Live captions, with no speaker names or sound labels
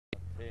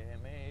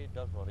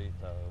does what he's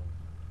told.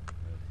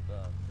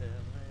 Mr.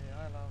 Timmy,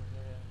 I love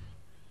him.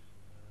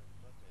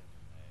 Mr.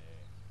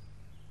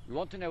 Timmy. You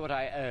want to know what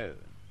I own?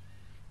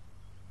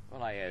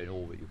 Well, I own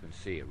all that you can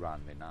see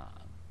around me now.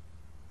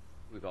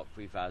 We've got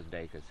 3,000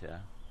 acres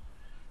here.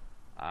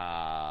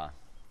 And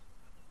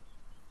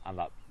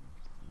that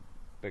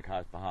big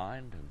house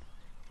behind, and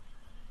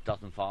a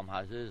dozen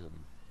farmhouses, and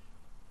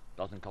a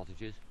dozen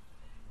cottages.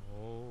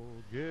 Oh,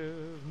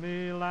 give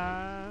me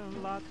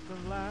land, lots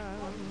of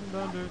land,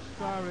 under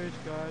starry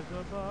skies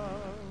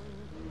above.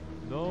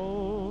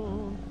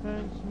 Don't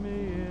fence me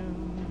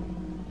in.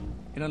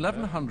 In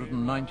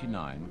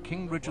 1199,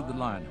 King Richard the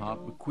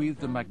Lionheart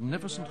bequeathed a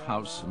magnificent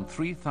house and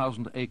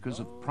 3,000 acres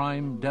of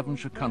prime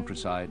Devonshire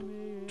countryside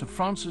to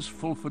Francis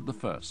Fulford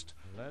I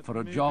for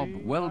a job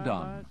well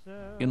done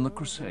in the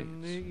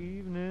Crusades.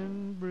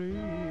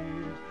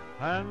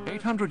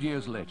 800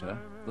 years later,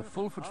 the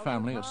Fulford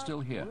family are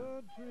still here,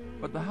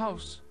 but the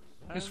house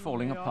is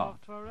falling apart,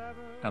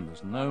 and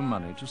there's no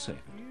money to save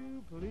it.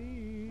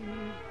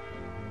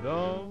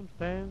 Don't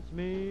fence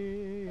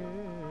me in.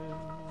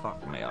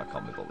 Fuck me, I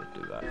can't be bothered to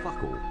do that.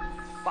 Fuck all.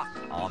 Fuck,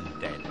 I'm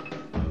dead.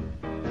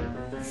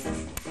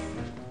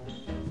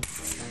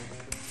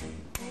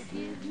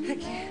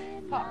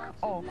 Fuck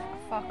off,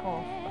 fuck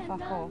off,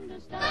 fuck off.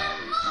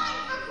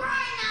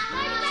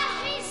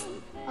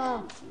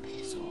 Oh,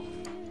 piss off.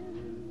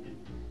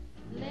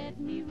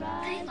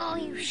 Oh,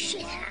 you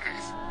shit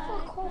ass.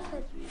 Fuck off.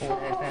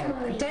 Fuck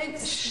off. Don't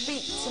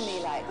speak to me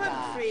like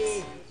that.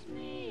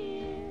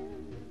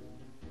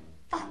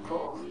 Fuck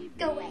off.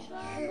 Go away.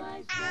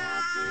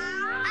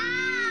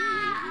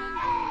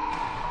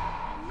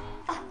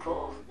 Fuck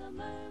off.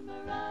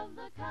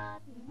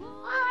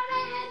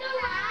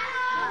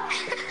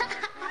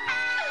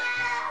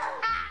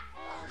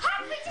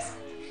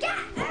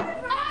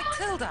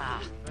 Matilda!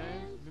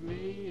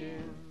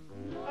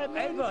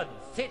 Evan,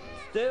 sit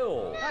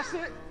still. That's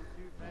it.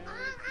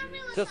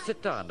 Just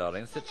sit down,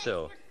 darling, sit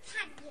still.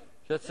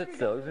 Just sit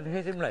still, you can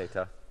hit him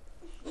later.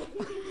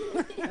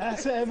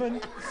 That's it,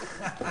 Evan.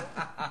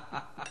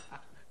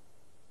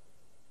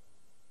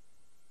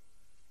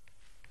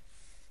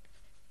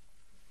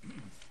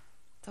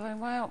 Darling,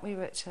 why aren't we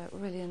richer? It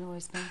really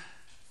annoys me.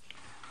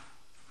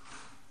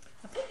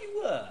 I thought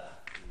you were.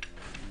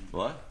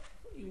 What? I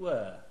thought you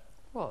were.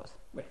 What?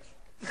 Rich.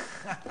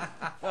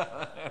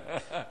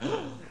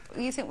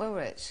 You think we're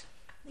rich?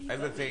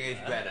 Everything is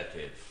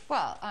relative.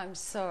 Well, I'm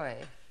sorry.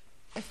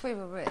 If we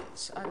were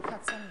rich, I'd have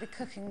had somebody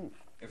cooking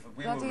If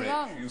we were bloody rich,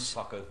 lunch. you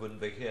fuckers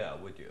wouldn't be here,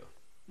 would you?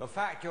 The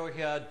fact you're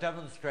here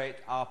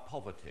demonstrates our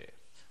poverty.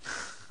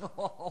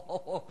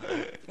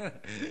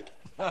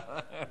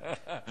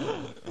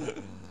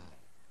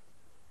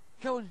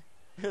 Go on.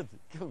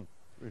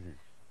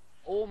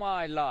 All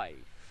my life,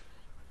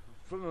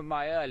 from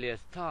my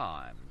earliest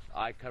times,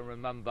 I can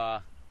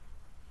remember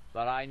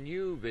that I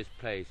knew this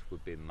place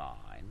would be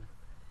mine,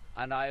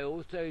 and I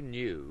also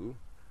knew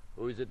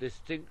there was a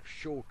distinct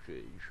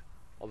shortage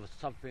of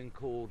something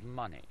called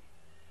money.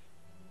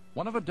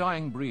 One of a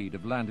dying breed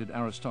of landed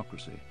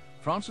aristocracy,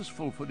 Francis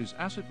Fulford is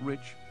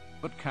asset-rich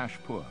but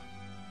cash-poor.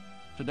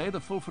 Today the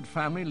Fulford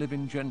family live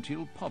in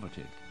genteel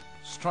poverty,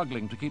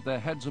 struggling to keep their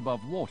heads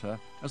above water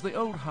as the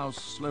old house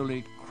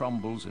slowly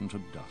crumbles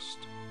into dust.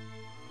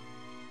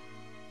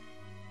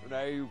 You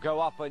know, you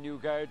go up and you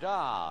go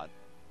down.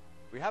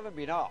 We haven't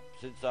been up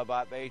since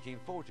about the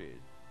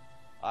 1840s.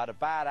 I had a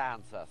bad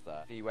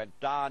ancestor. He went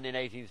down in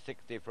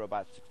 1860 for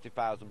about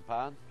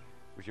 £60,000,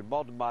 which in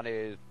modern money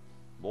is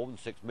more than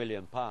 £6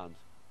 million.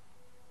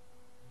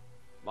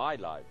 My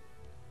life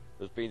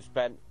has been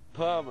spent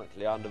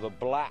permanently under the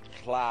black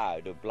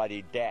cloud of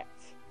bloody debt.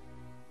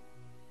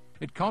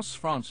 It costs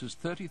Francis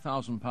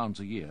 £30,000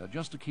 a year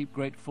just to keep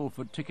Great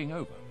Fulford ticking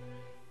over.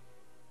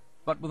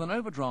 But with an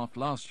overdraft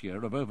last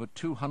year of over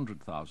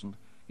 £200,000,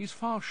 he's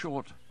far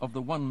short of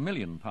the £1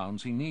 million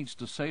he needs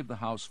to save the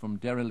house from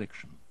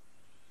dereliction.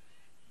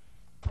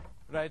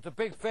 You know, it's a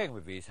big thing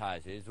with these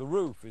houses. The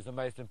roof is the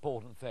most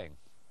important thing.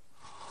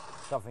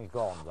 Something's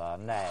gone there,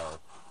 nailed.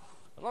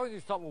 As long as you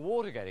stop the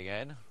water getting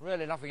in,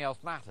 really nothing else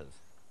matters.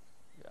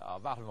 Yeah,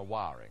 that and the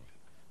wiring.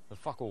 There's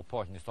fuck all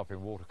point in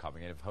stopping water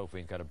coming in if the whole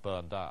thing's going to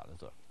burn down, is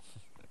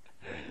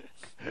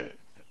there?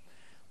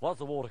 Once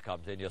the water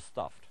comes in, you're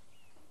stuffed.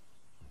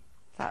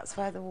 That's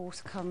where the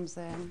water comes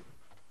in.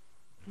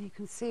 And you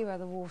can see where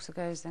the water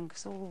goes in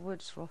because all the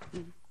wood's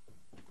rotten.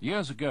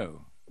 Years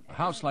ago, a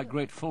house like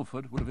Great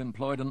Fulford would have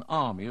employed an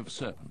army of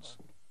servants.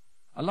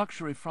 A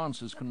luxury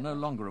Francis can no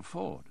longer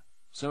afford.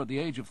 So at the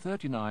age of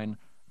 39,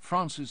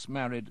 Francis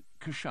married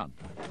Kashant.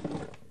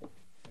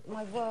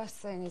 My worst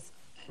thing is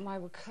my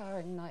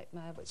recurring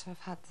nightmare, which I've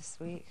had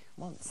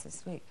once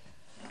this week.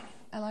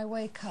 And I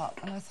wake up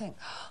and I think,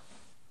 oh,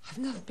 I've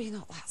never been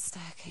up that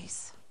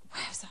staircase.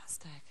 Where's that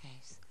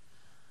staircase?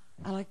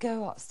 And I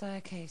go up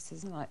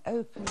staircases and I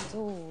open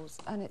doors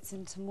and it's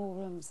into more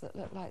rooms that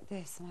look like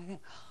this. And I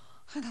think, oh,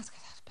 I'm going to have to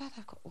get out of bed.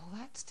 I've got all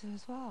that to do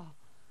as well.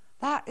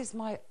 That is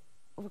my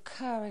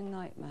recurring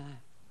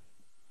nightmare.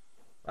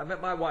 I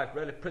met my wife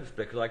really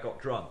principally because I got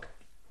drunk.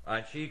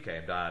 And she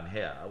came down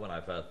here when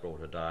I first brought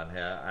her down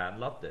here and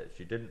loved it.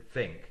 She didn't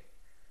think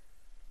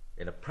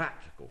in a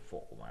practical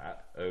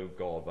format, oh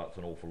God, that's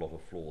an awful lot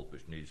of floors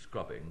which need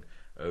scrubbing.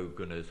 Oh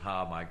goodness,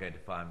 how am I going to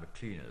find the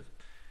cleaners?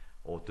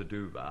 Or to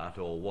do that,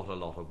 or what a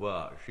lot of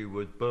work. She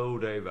was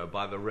bowled over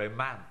by the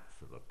romance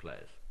of the place.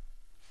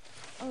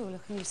 Oh,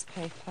 look, a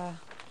newspaper.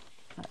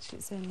 Actually,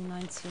 it's only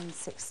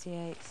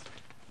 1968.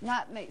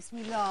 That makes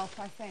me laugh,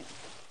 I think.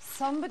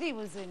 Somebody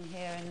was in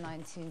here in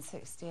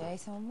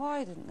 1968, and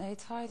why didn't they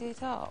tidy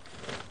it up?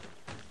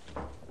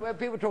 When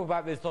people talk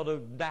about this sort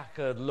of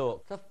knackered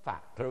look, it's a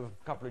factor of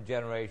a couple of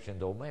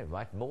generations, or maybe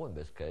much more in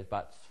this case,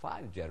 but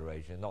 5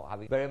 generations not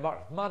having very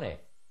much money.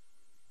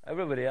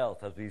 Everybody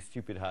else has these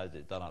stupid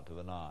houses done up to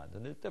the nines,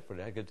 and it's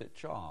different, it gives it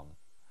charm.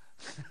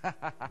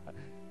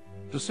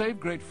 To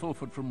save Great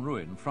Fulford from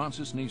ruin,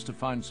 Francis needs to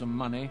find some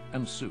money,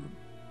 and soon.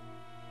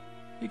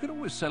 He could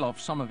always sell off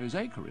some of his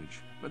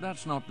acreage, but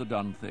that's not the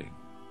done thing.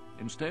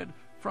 Instead,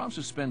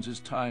 Francis spends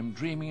his time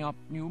dreaming up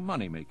new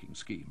money-making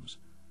schemes.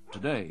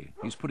 Today,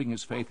 he's putting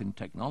his faith in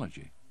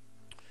technology.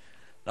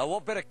 Now,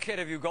 what bit of kit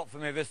have you got for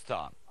me this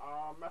time?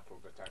 Metal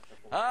detector.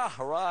 Ah,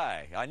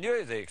 hooray! I knew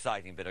it was an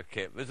exciting bit of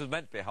kit. This was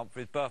meant to be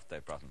Humphrey's birthday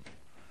present.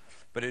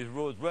 But it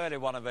was really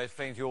one of those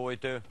things you always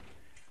do.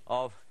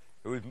 It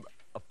was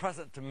a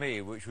present to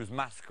me which was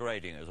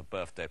masquerading as a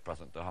birthday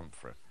present to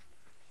Humphrey.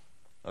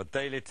 A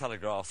Daily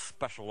Telegraph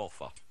special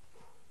offer.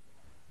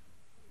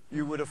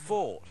 You would have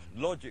thought,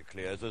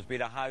 logically, as there's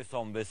been a house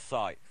on this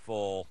site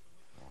for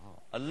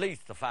at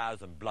least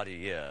 1,000 bloody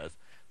years,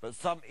 but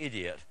some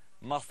idiot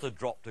must have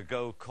dropped a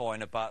gold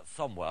coin about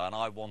somewhere, and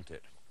I want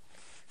it.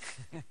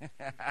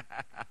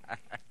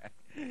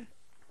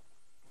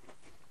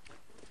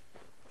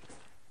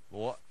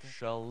 What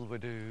shall we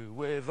do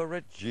with a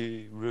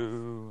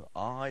Reggie-Roo?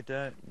 I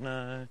don't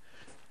know.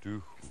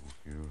 Do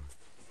you?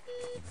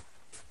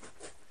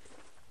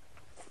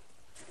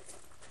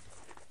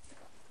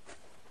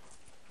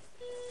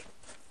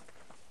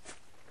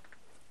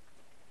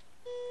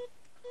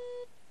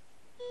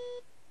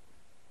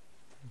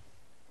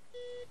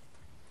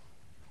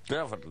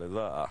 Definitely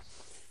there.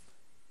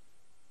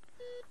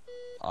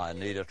 I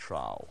need a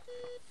trowel.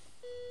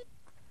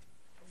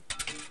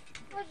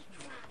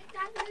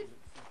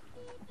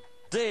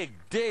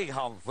 Dig,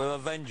 Hump, with a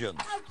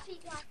vengeance. How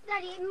deep, Dad?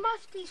 Daddy, it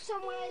must be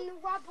somewhere in the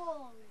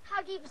rubble.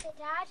 How deep is it,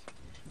 Dad?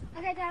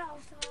 Okay, Dad, I'll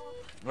start.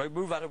 Right,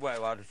 move that away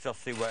while I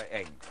just see where it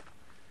ends.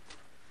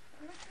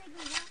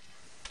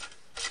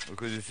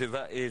 Because you see,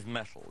 that is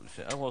metal. You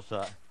see, oh, what's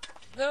that?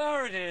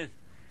 There it is.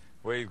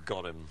 We've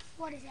got him.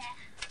 What is it?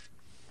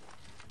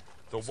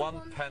 The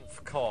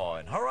 1-pence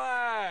coin.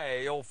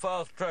 Hooray! Your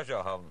first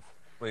treasure hunt.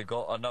 We've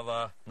got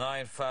another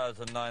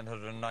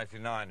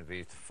 9,999 of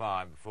these to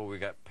find before we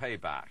get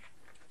payback.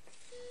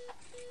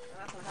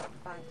 That'll have a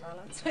bank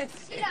balance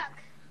with you.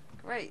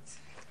 Look. Great.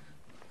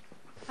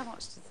 How much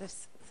does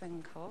this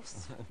thing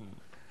cost?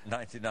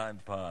 £99.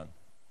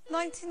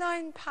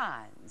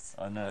 £99?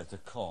 I know, it's a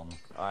con.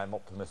 I'm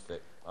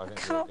optimistic. I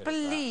cannot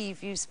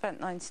believe you spent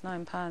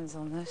 £99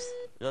 on this.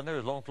 Yeah, I know,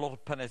 a lot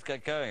of pennies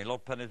get going. A lot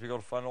of pennies, we've got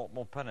to find a lot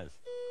more pennies.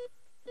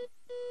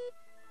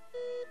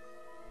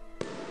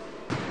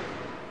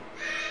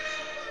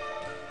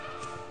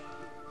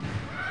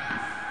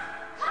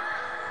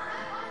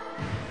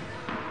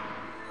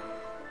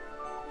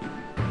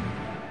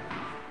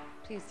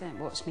 Please don't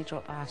watch me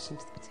drop ash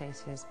into the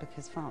potatoes,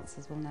 because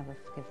Francis will never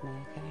forgive me,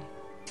 okay?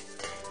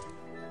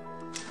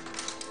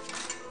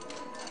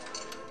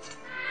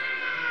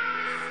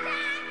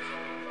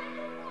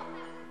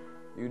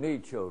 You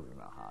need children in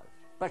a house.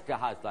 Especially a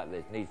house like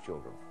this needs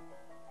children.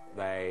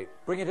 They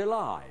bring it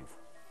alive.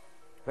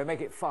 They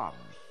make it fun.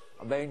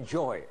 And they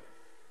enjoy it.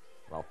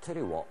 And I'll tell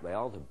you what, they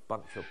are the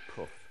bunch of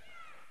puss.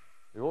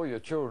 If all your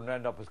children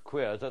end up as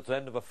queers, that's the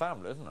end of a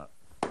family, isn't it?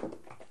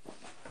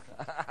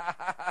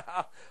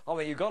 I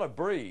mean, you've got to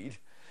breed.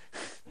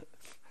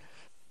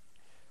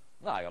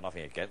 No, I've got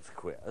nothing against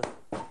queers.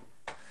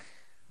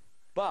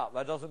 But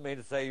that doesn't mean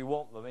to say you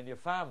want them in your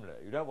family.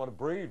 You don't want to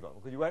breed them,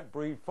 because you won't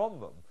breed from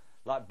them,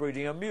 like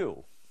breeding a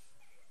mule.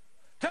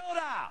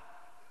 Tilda!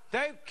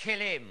 Don't kill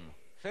him.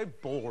 So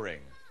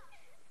boring.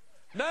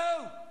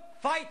 No!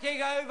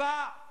 Fighting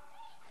over!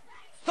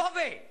 Stop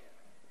it!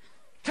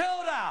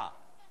 Tilda!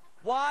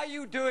 Why are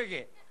you doing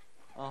it?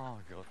 Oh,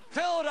 God.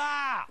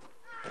 Tilda!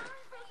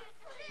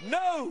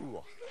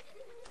 No!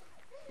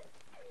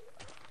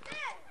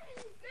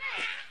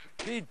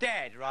 He's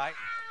dead, right?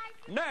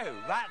 No,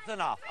 that's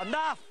enough.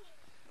 Enough!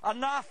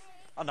 Enough!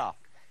 Enough.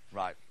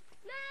 Right.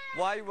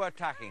 Why were you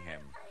attacking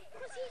him?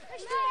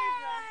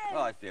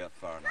 Oh, I see, that's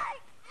fair enough.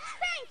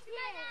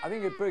 I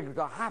think it brings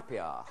a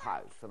happier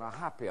house and a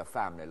happier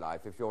family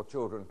life if your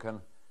children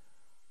can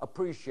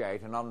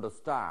appreciate and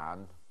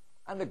understand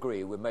and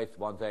agree with most of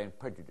one's own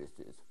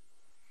prejudices.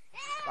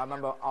 I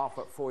remember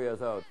Arthur, at 4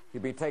 years old,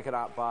 he'd been taken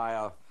out by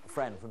a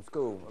friend from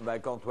school, and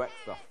they'd gone to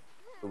Exeter.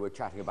 We were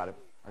chatting about it.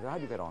 I said, how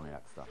do you get on in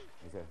Exeter?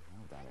 He said,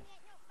 oh, Daddy.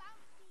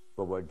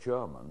 But we're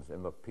Germans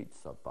in the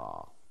pizza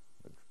bar,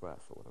 Express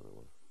or whatever it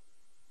was.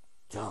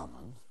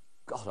 Germans?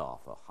 God,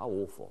 Arthur, how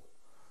awful.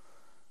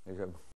 There you go.